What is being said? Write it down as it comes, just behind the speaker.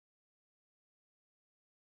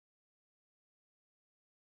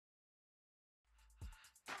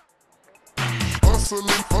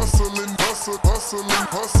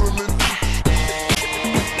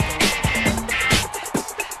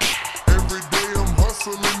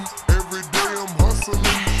hustling. Every day I'm hustling.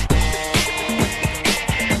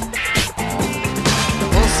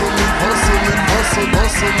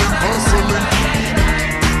 Hustling.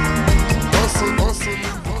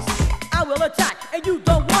 I will attack, and you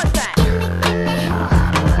don't want that.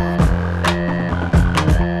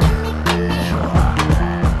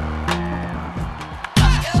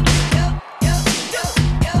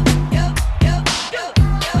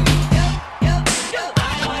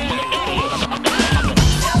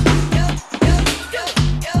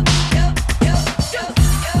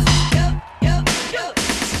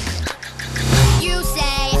 You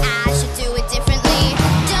say I should do it differently.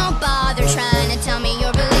 Don't bother trying to tell me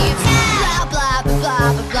your beliefs. Blah blah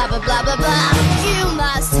blah blah blah blah blah blah blah. You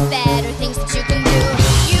must have better things that you can do.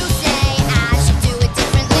 You say I should do it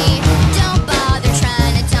differently. Don't bother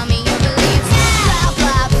trying to tell me your beliefs. Blah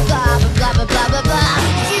blah blah blah blah blah blah blah.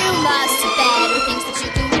 You must have better things that you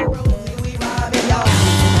can do.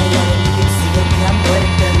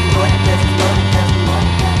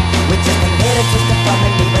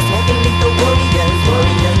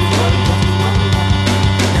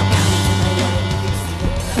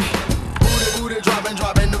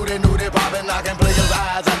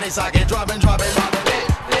 Socket, dropping, let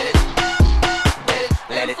it,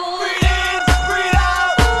 let it. Breathe in, breathe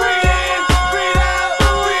out, breathe in, breathe out,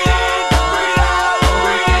 breathe in, breathe out,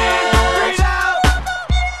 breathe in, breathe out.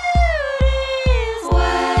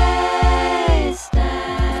 Waste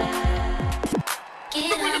that.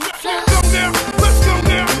 Get on the floor. Go there, let's go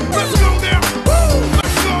there, let's go there. Woo!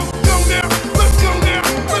 Let's go there, let's go there,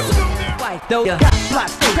 let's go there. White though, got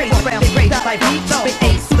blocks, crazy around, crazy like me. Big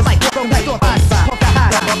ace, the like go like door high side.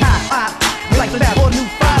 Like that or new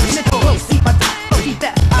five, nigga, go see my keep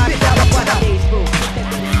that. I bitch out of what I age group.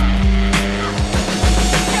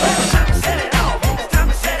 It's time to set it off, it's time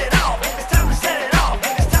to set it off, it's time to set it off,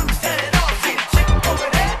 it's time to set it off. See the chick over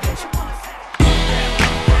there, she wanna set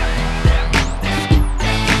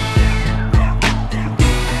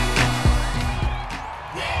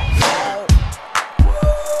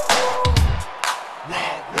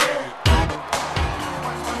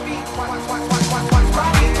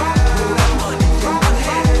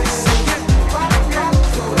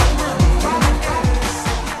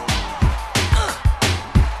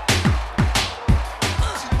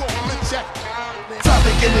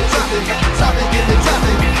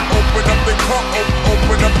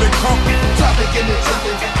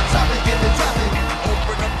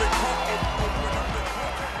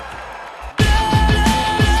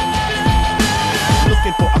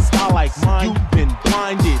Looking for a style like mine, you've been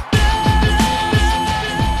blinded.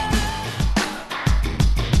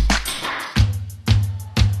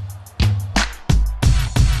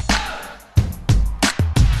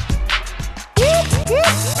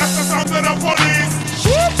 That's the sound of the police.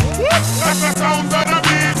 That's the sound of the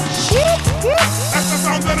beast. That's the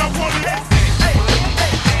sound of the police.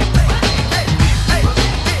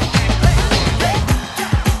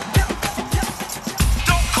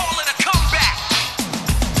 Don't call it a comeback.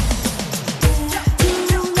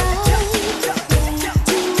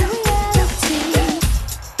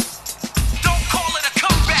 Don't call it a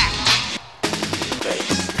comeback.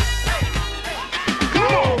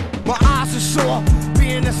 My eyes are sore,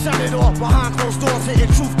 being a senator behind closed doors, hitting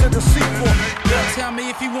truth to the sequel. Tell me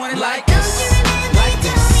if you want it like this, like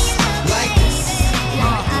this, like this.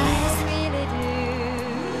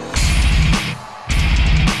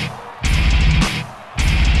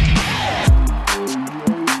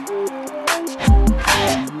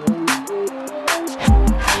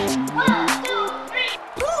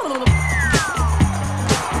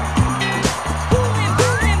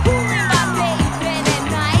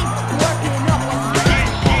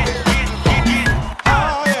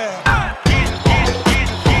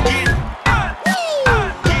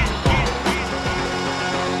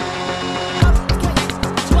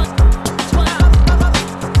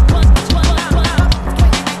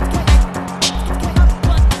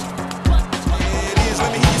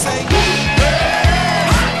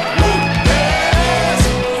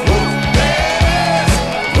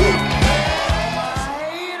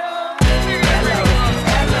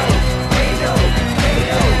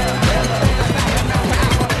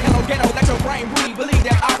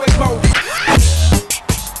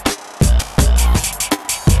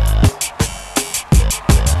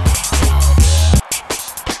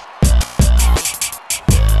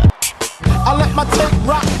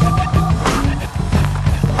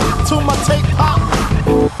 to my tape pop.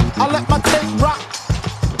 I let my tape rock.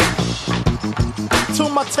 till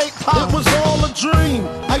my tape pop. It was all a dream.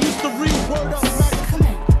 I used to read Word Up magazine.